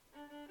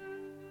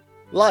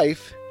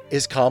Life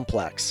is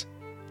complex.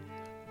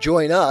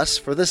 Join us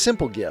for the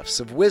simple gifts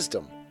of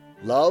wisdom,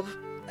 love,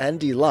 and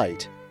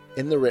delight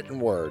in the written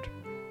word.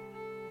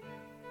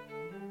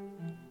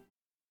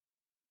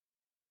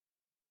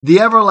 The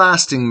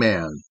Everlasting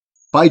Man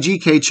by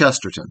G.K.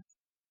 Chesterton.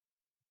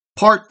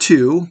 Part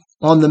 2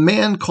 on the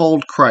Man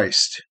Called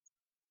Christ.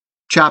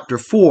 Chapter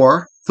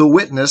 4, The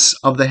Witness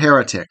of the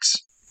Heretics.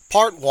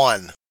 Part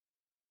 1.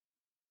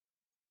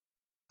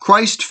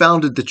 Christ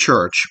founded the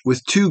church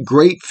with two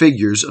great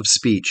figures of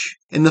speech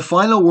in the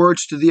final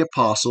words to the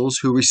apostles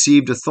who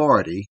received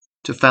authority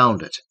to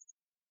found it.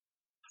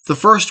 The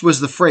first was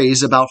the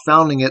phrase about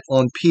founding it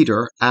on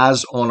Peter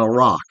as on a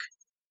rock.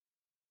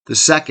 The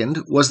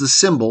second was the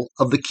symbol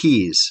of the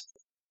keys.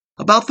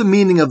 About the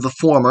meaning of the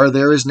former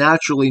there is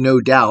naturally no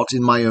doubt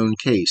in my own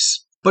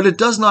case, but it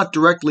does not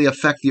directly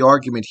affect the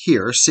argument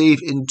here save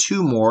in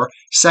two more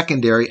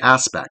secondary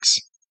aspects.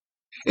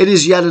 It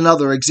is yet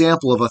another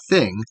example of a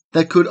thing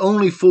that could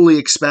only fully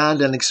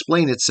expand and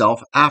explain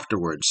itself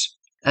afterwards,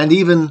 and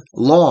even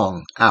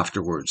long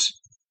afterwards.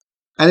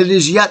 And it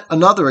is yet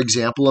another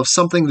example of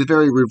something the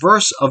very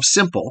reverse of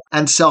simple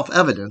and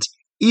self-evident,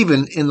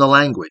 even in the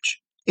language,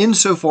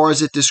 insofar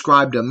as it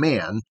described a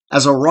man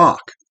as a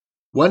rock,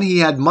 when he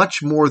had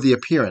much more the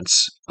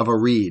appearance of a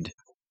reed.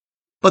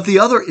 But the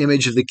other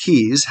image of the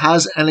keys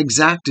has an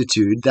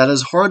exactitude that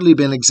has hardly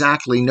been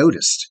exactly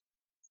noticed.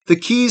 The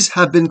keys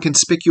have been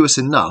conspicuous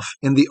enough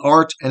in the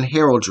art and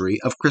heraldry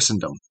of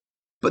Christendom,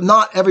 but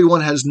not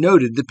everyone has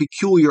noted the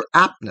peculiar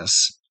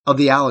aptness of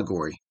the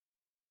allegory.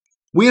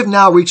 We have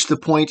now reached the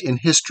point in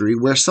history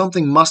where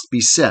something must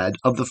be said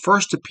of the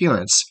first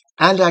appearance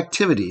and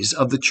activities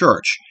of the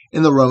Church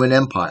in the Roman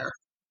Empire,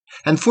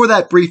 and for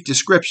that brief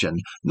description,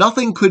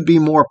 nothing could be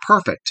more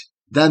perfect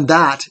than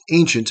that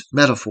ancient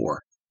metaphor.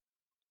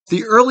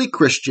 The early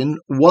Christian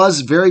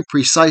was very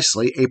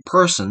precisely a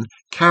person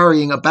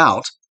carrying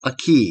about a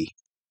key,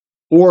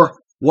 or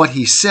what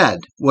he said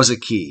was a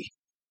key.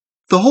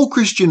 The whole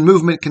Christian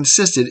movement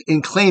consisted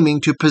in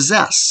claiming to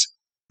possess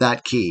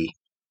that key.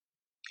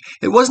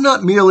 It was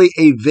not merely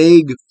a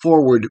vague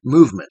forward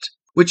movement,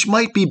 which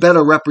might be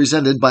better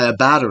represented by a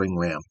battering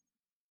ram.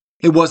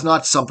 It was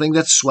not something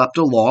that swept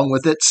along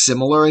with it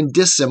similar and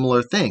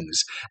dissimilar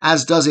things,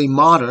 as does a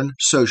modern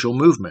social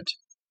movement.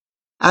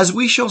 As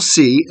we shall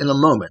see in a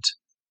moment,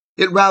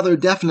 it rather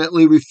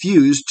definitely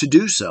refused to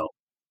do so.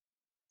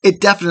 It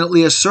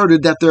definitely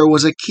asserted that there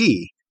was a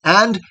key,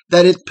 and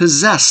that it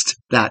possessed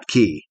that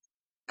key,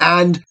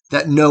 and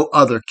that no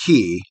other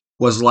key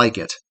was like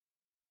it.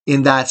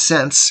 In that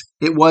sense,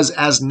 it was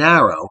as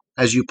narrow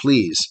as you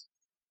please.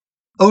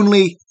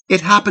 Only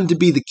it happened to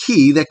be the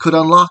key that could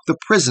unlock the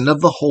prison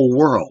of the whole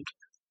world,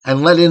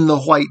 and let in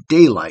the white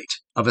daylight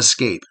of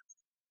escape.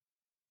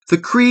 The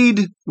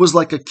creed was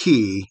like a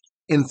key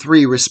in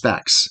three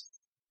respects,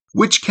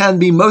 which can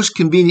be most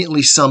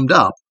conveniently summed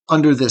up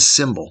under this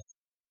symbol.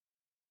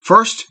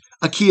 First,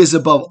 a key is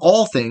above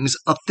all things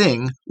a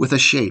thing with a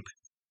shape.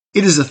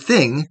 It is a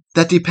thing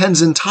that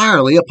depends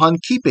entirely upon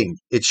keeping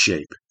its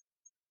shape.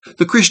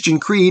 The Christian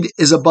creed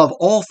is above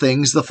all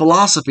things the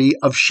philosophy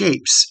of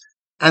shapes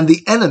and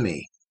the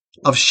enemy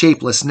of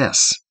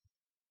shapelessness.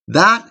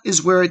 That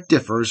is where it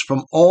differs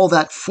from all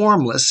that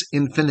formless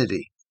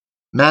infinity,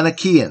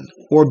 Manichaean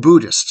or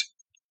Buddhist,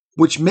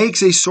 which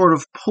makes a sort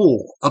of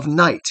pool of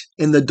night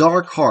in the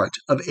dark heart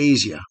of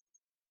Asia.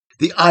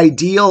 The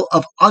ideal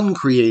of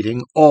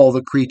uncreating all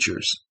the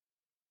creatures.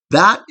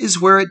 That is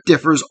where it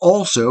differs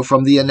also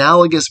from the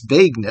analogous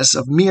vagueness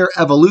of mere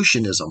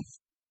evolutionism,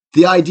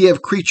 the idea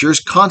of creatures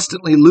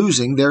constantly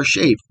losing their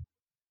shape.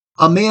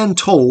 A man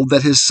told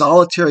that his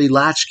solitary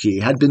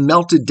latchkey had been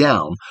melted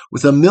down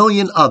with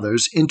 1,000,000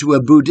 others into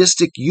a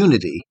Buddhistic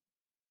unity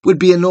would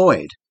be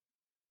annoyed.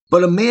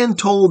 But a man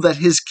told that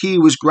his key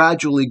was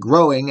gradually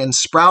growing and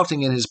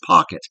sprouting in his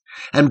pocket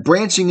and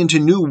branching into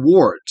new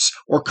wards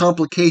or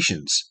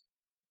complications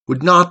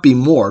would not be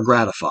more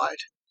gratified.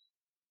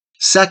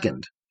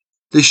 Second,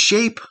 the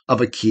shape of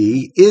a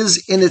key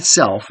is in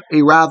itself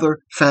a rather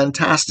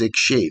fantastic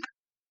shape.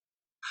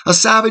 A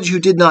savage who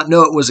did not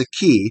know it was a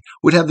key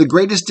would have the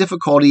greatest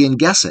difficulty in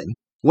guessing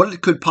what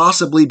it could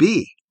possibly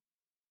be.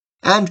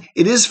 And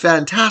it is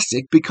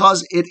fantastic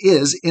because it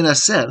is, in a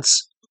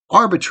sense,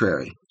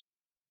 arbitrary.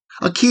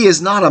 A key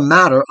is not a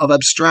matter of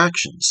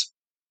abstractions.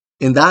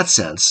 In that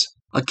sense,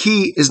 a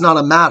key is not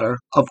a matter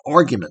of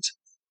argument.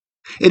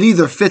 It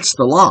either fits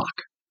the lock,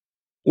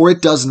 or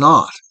it does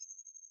not.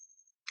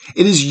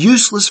 It is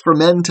useless for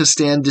men to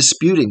stand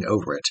disputing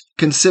over it,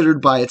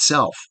 considered by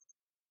itself,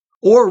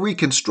 or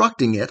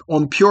reconstructing it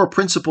on pure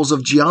principles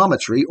of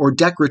geometry or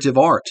decorative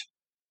art.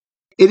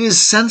 It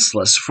is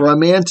senseless for a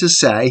man to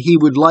say he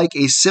would like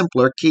a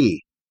simpler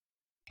key.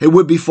 It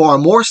would be far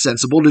more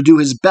sensible to do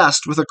his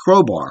best with a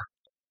crowbar.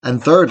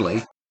 And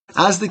thirdly,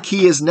 as the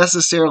key is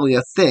necessarily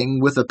a thing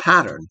with a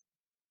pattern,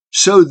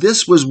 so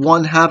this was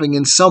one having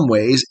in some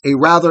ways a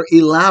rather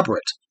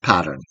elaborate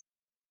pattern.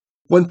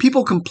 When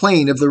people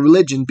complain of the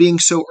religion being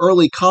so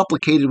early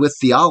complicated with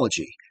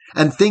theology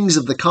and things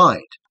of the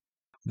kind,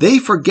 they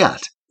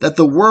forget that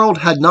the world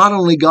had not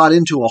only got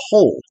into a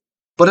hole,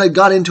 but had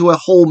got into a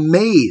whole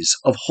maze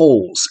of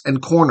holes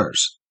and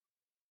corners.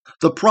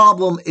 The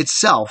problem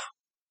itself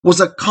was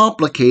a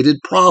complicated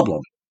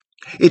problem.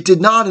 It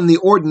did not, in the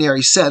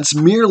ordinary sense,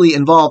 merely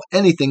involve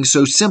anything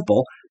so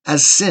simple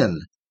as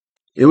sin.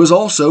 It was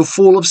also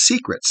full of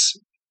secrets,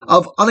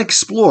 of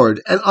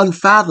unexplored and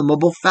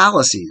unfathomable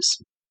fallacies,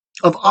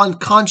 of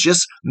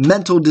unconscious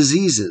mental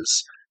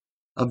diseases,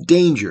 of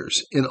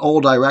dangers in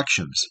all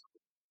directions.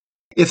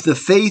 If the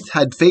faith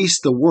had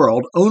faced the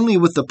world only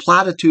with the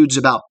platitudes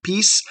about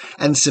peace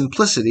and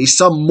simplicity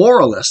some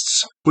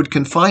moralists would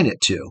confine it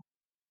to,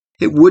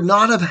 it would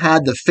not have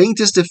had the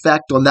faintest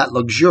effect on that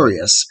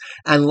luxurious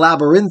and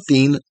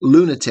labyrinthine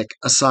lunatic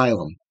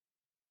asylum.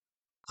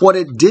 What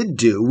it did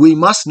do, we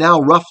must now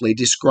roughly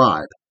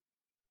describe.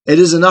 It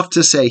is enough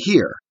to say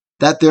here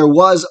that there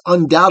was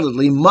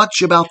undoubtedly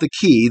much about the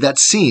key that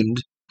seemed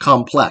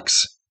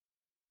complex.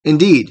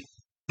 Indeed,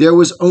 there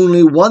was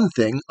only one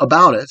thing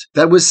about it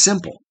that was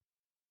simple.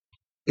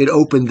 It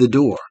opened the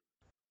door.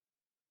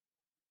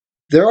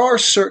 There are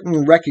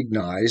certain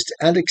recognized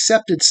and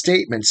accepted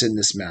statements in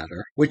this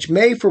matter which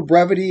may, for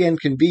brevity and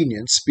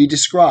convenience, be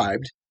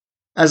described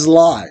as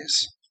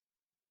lies.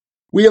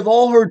 We have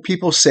all heard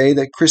people say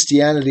that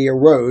Christianity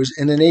arose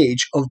in an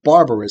age of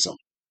barbarism.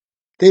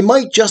 They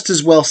might just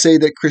as well say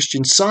that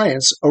Christian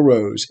Science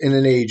arose in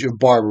an age of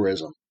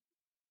barbarism.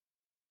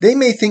 They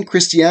may think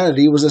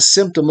Christianity was a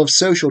symptom of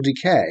social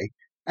decay,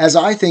 as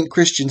I think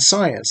Christian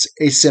Science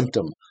a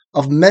symptom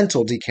of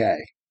mental decay.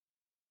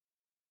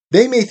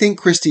 They may think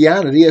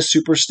Christianity a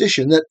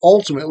superstition that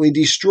ultimately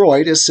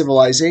destroyed a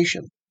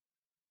civilization,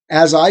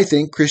 as I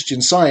think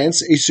Christian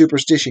Science a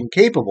superstition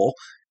capable,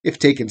 if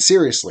taken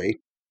seriously,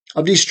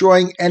 of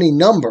destroying any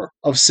number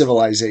of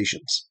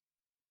civilizations.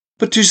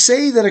 But to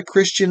say that a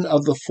Christian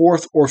of the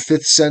 4th or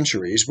 5th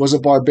centuries was a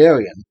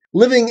barbarian,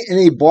 living in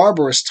a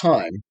barbarous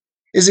time,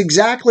 is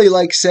exactly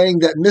like saying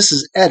that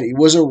Mrs. Eddy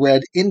was a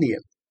Red Indian.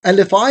 And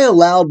if I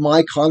allowed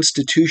my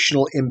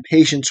constitutional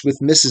impatience with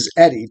Mrs.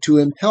 Eddy to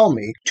impel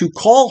me to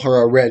call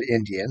her a Red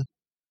Indian,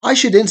 I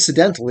should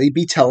incidentally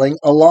be telling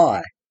a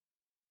lie.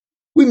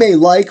 We may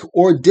like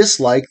or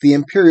dislike the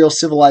imperial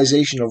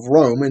civilization of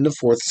Rome in the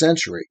 4th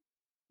century.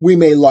 We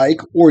may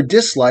like or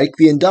dislike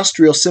the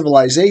industrial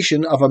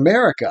civilization of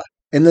America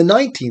in the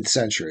 19th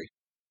century.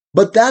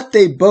 But that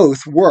they both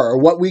were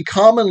what we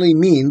commonly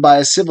mean by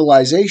a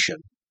civilization,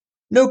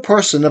 no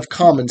person of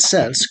common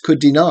sense could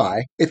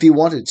deny if he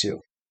wanted to.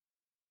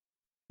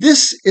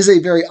 This is a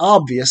very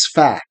obvious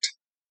fact,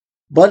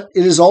 but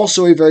it is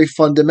also a very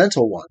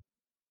fundamental one.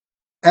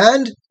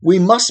 And we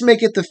must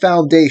make it the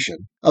foundation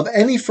of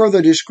any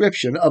further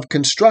description of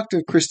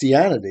constructive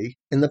Christianity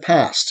in the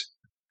past.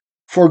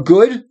 For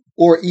good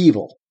or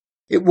evil,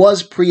 it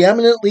was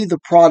preeminently the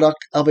product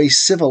of a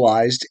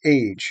civilized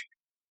age,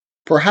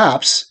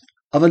 perhaps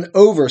of an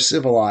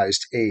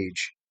over-civilized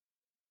age.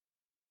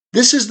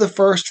 This is the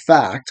first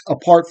fact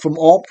apart from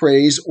all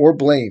praise or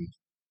blame.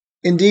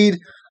 Indeed,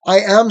 I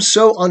am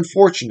so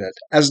unfortunate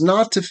as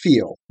not to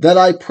feel that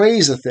I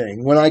praise a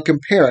thing when I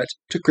compare it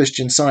to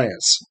Christian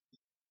Science.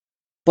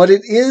 But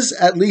it is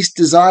at least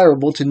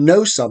desirable to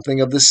know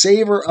something of the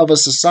savor of a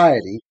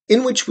society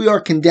in which we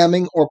are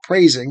condemning or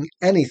praising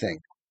anything.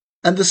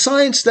 And the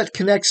science that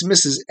connects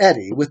Mrs.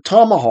 Eddy with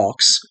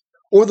tomahawks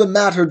or the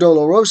Mater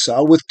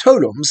Dolorosa with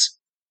totems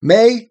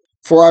may,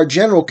 for our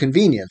general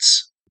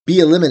convenience, be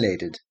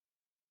eliminated.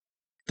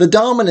 The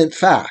dominant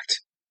fact,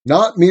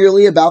 not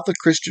merely about the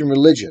Christian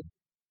religion,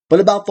 but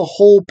about the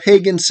whole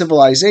pagan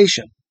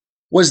civilization,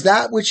 was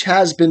that which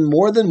has been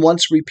more than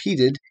once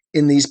repeated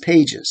in these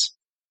pages.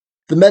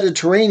 The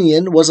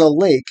Mediterranean was a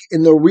lake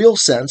in the real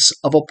sense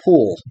of a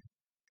pool,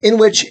 in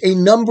which a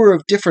number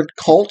of different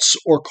cults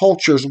or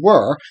cultures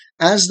were,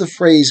 as the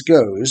phrase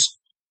goes,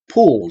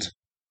 pooled.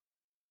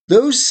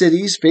 Those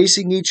cities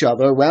facing each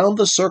other round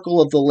the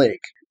circle of the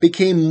lake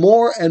became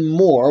more and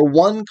more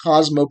one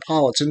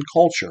cosmopolitan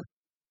culture.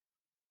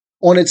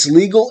 On its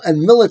legal and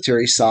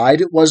military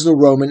side, it was the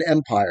Roman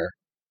Empire,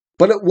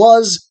 but it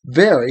was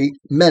very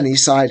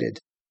many-sided.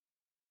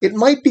 It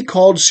might be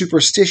called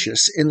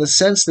superstitious in the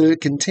sense that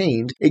it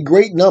contained a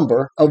great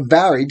number of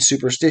varied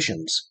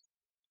superstitions,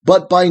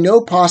 but by no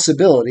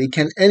possibility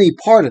can any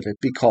part of it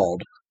be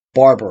called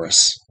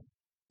barbarous.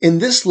 In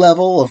this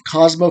level of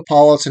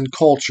cosmopolitan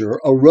culture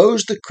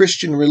arose the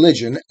Christian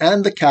religion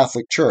and the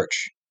Catholic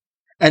Church,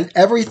 and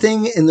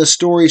everything in the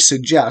story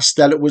suggests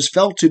that it was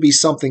felt to be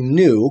something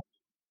new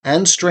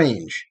and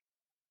strange.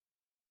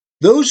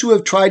 Those who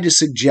have tried to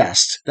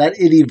suggest that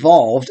it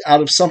evolved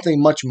out of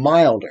something much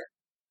milder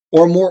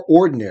or more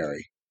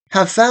ordinary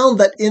have found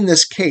that in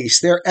this case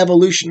their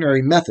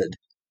evolutionary method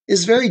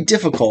is very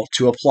difficult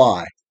to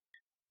apply.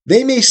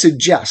 They may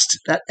suggest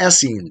that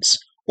Essenes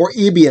or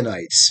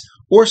Ebionites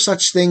or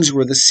such things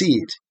were the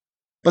seed,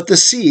 but the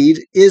seed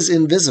is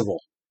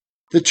invisible.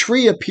 The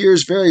tree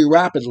appears very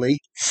rapidly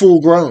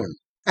full-grown,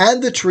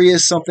 and the tree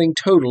is something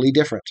totally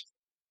different.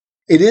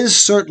 It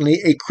is certainly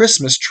a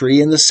Christmas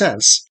tree in the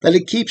sense that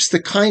it keeps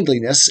the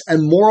kindliness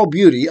and moral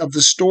beauty of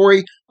the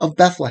story of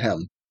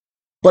Bethlehem,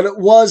 but it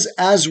was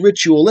as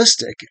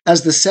ritualistic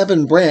as the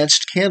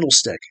seven-branched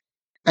candlestick,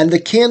 and the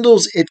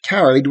candles it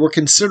carried were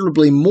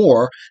considerably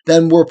more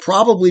than were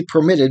probably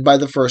permitted by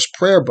the first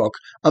prayer book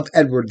of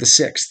Edward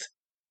VI.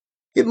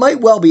 It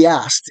might well be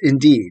asked,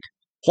 indeed,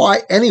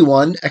 why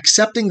anyone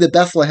accepting the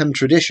Bethlehem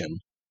tradition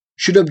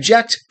should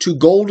object to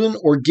golden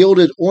or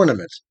gilded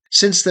ornament,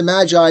 since the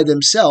Magi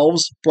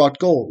themselves brought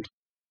gold.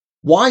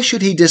 Why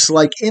should he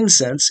dislike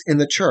incense in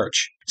the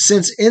church,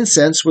 since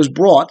incense was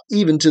brought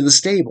even to the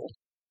stable?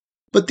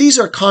 But these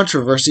are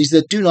controversies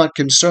that do not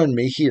concern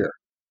me here.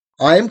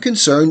 I am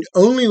concerned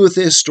only with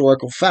the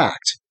historical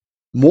fact,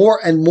 more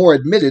and more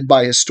admitted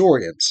by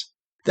historians,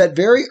 that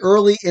very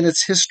early in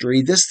its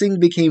history this thing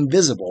became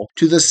visible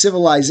to the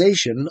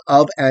civilization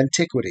of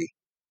antiquity,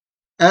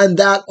 and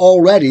that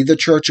already the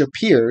church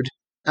appeared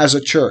as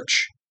a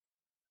church,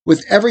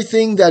 with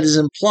everything that is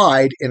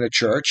implied in a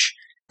church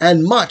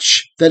and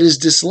much that is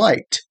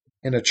disliked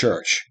in a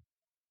church.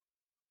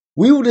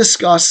 We will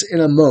discuss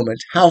in a moment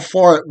how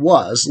far it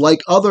was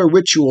like other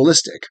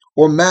ritualistic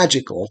or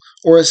magical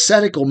or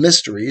ascetical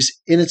mysteries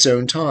in its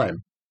own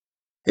time.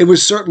 It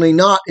was certainly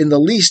not in the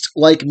least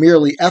like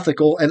merely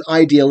ethical and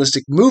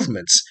idealistic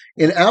movements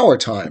in our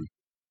time.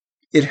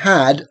 It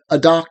had a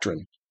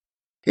doctrine.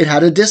 It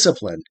had a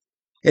discipline.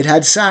 It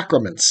had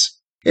sacraments.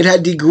 It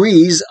had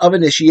degrees of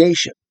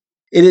initiation.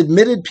 It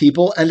admitted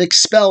people and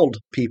expelled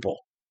people.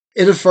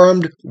 It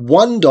affirmed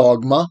one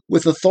dogma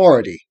with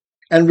authority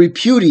and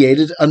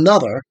repudiated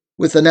another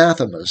with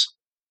anathemas.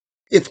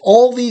 If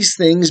all these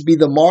things be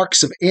the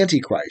marks of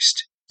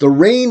Antichrist, the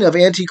reign of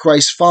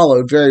Antichrist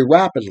followed very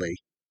rapidly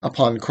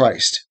upon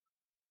Christ.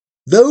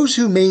 Those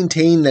who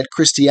maintain that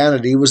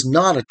Christianity was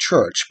not a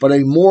church but a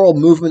moral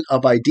movement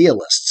of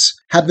idealists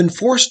have been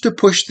forced to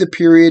push the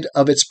period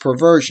of its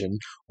perversion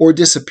or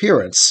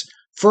disappearance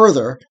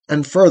further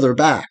and further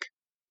back.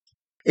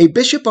 A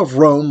bishop of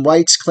Rome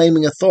writes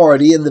claiming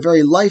authority in the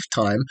very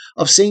lifetime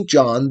of St.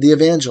 John the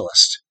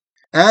Evangelist,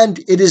 and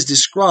it is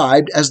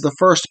described as the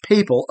first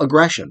papal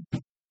aggression.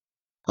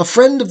 A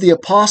friend of the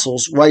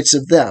apostles writes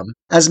of them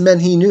as men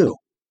he knew,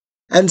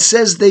 and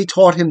says they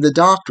taught him the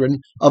doctrine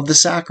of the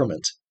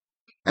sacrament.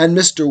 And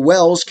Mr.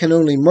 Wells can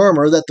only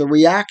murmur that the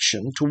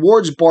reaction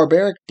towards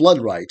barbaric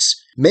blood rites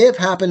may have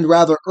happened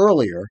rather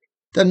earlier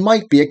than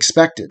might be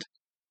expected.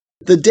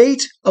 The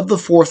date of the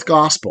fourth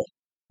gospel,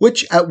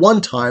 which at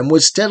one time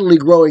was steadily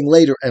growing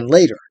later and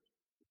later,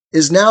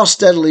 is now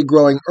steadily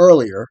growing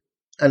earlier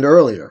and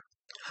earlier,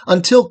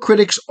 until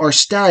critics are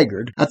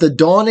staggered at the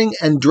dawning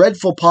and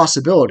dreadful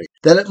possibility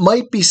that it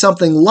might be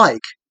something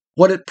like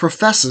what it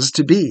professes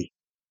to be.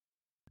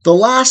 The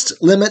last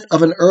limit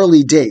of an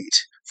early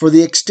date for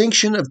the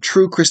extinction of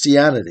true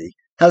Christianity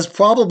has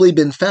probably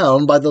been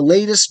found by the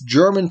latest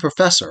German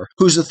professor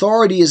whose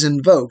authority is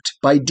invoked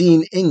by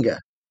Dean Inge.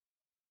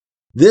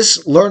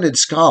 This learned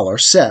scholar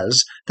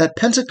says that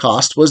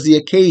Pentecost was the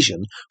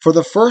occasion for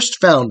the first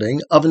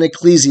founding of an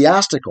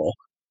ecclesiastical,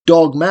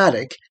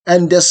 dogmatic,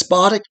 and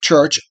despotic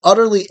church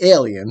utterly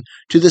alien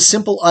to the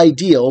simple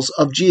ideals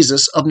of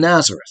Jesus of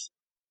Nazareth.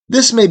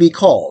 This may be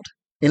called,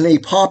 in a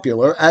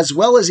popular as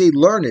well as a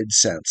learned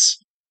sense,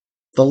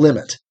 the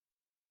limit.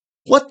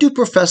 What do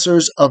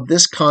professors of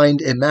this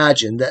kind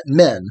imagine that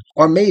men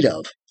are made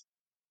of?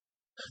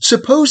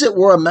 Suppose it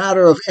were a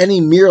matter of any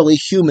merely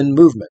human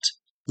movement,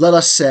 let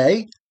us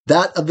say,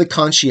 that of the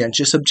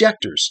conscientious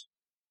objectors.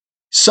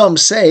 Some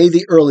say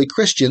the early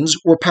Christians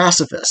were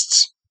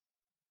pacifists.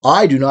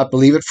 I do not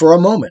believe it for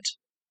a moment,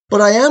 but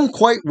I am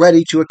quite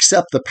ready to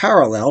accept the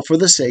parallel for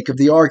the sake of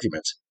the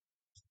argument.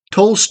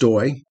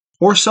 Tolstoy,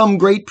 or some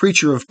great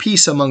preacher of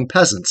peace among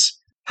peasants,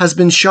 has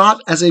been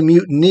shot as a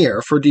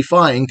mutineer for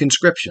defying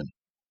conscription,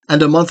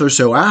 and a month or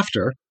so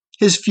after,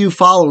 his few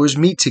followers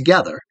meet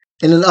together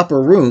in an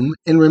upper room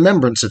in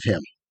remembrance of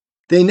him.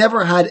 They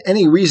never had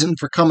any reason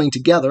for coming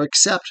together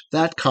except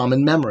that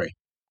common memory.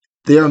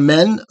 They are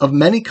men of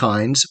many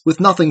kinds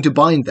with nothing to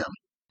bind them,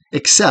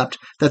 except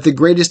that the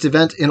greatest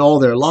event in all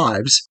their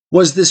lives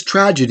was this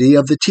tragedy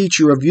of the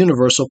teacher of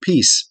universal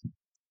peace.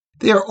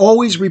 They are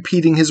always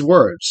repeating his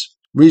words,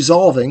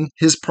 resolving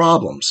his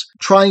problems,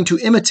 trying to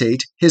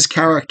imitate his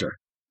character.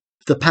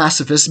 The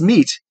pacifists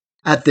meet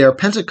at their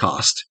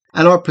Pentecost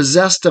and are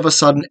possessed of a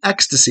sudden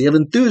ecstasy of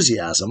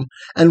enthusiasm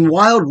and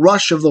wild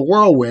rush of the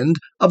whirlwind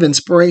of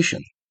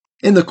inspiration,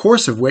 in the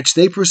course of which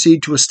they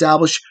proceed to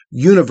establish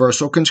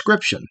universal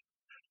conscription,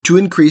 to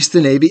increase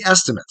the Navy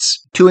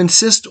estimates, to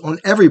insist on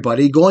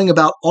everybody going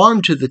about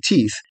armed to the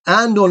teeth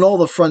and on all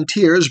the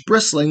frontiers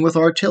bristling with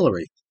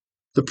artillery,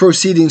 the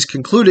proceedings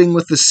concluding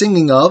with the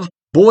singing of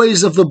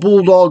 "Boys of the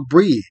Bulldog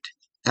Breed"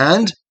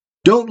 and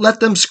 "Don't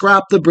let them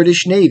scrap the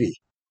British Navy."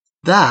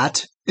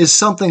 That is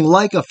something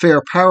like a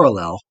fair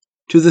parallel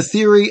to the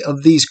theory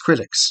of these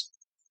critics,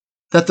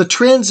 that the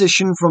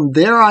transition from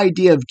their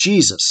idea of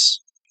Jesus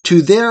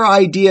to their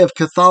idea of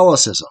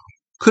Catholicism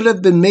could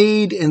have been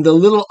made in the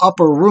little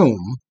upper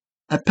room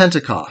at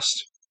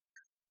Pentecost.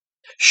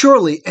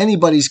 Surely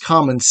anybody's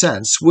common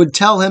sense would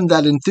tell him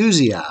that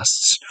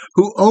enthusiasts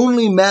who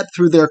only met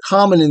through their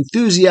common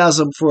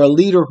enthusiasm for a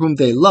leader whom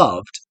they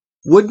loved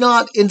would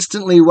not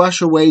instantly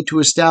rush away to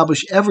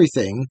establish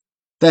everything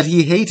that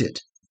he hated.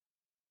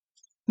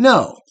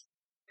 No.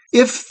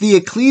 If the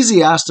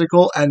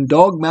ecclesiastical and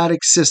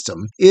dogmatic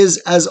system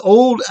is as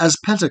old as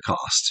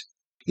Pentecost,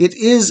 it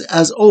is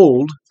as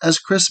old as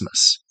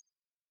Christmas.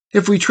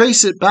 If we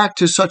trace it back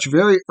to such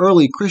very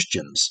early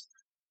Christians,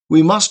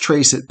 we must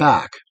trace it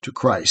back to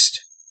Christ.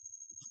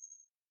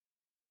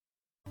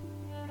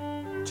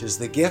 'Tis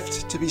the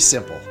gift to be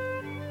simple.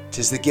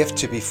 'Tis the gift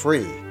to be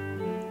free.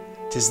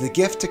 'Tis the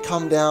gift to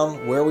come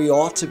down where we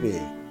ought to be.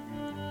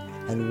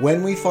 And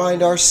when we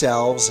find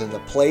ourselves in the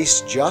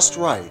place just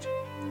right,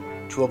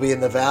 'twill be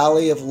in the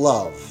valley of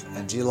love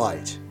and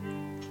delight.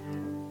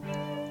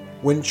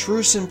 When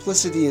true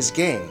simplicity is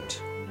gained,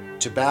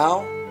 to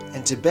bow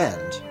and to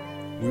bend,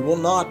 we will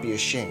not be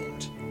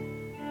ashamed.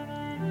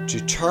 To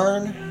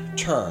turn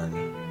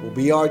will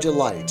be our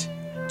delight,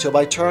 till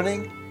by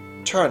turning,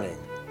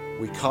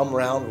 we come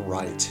round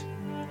right.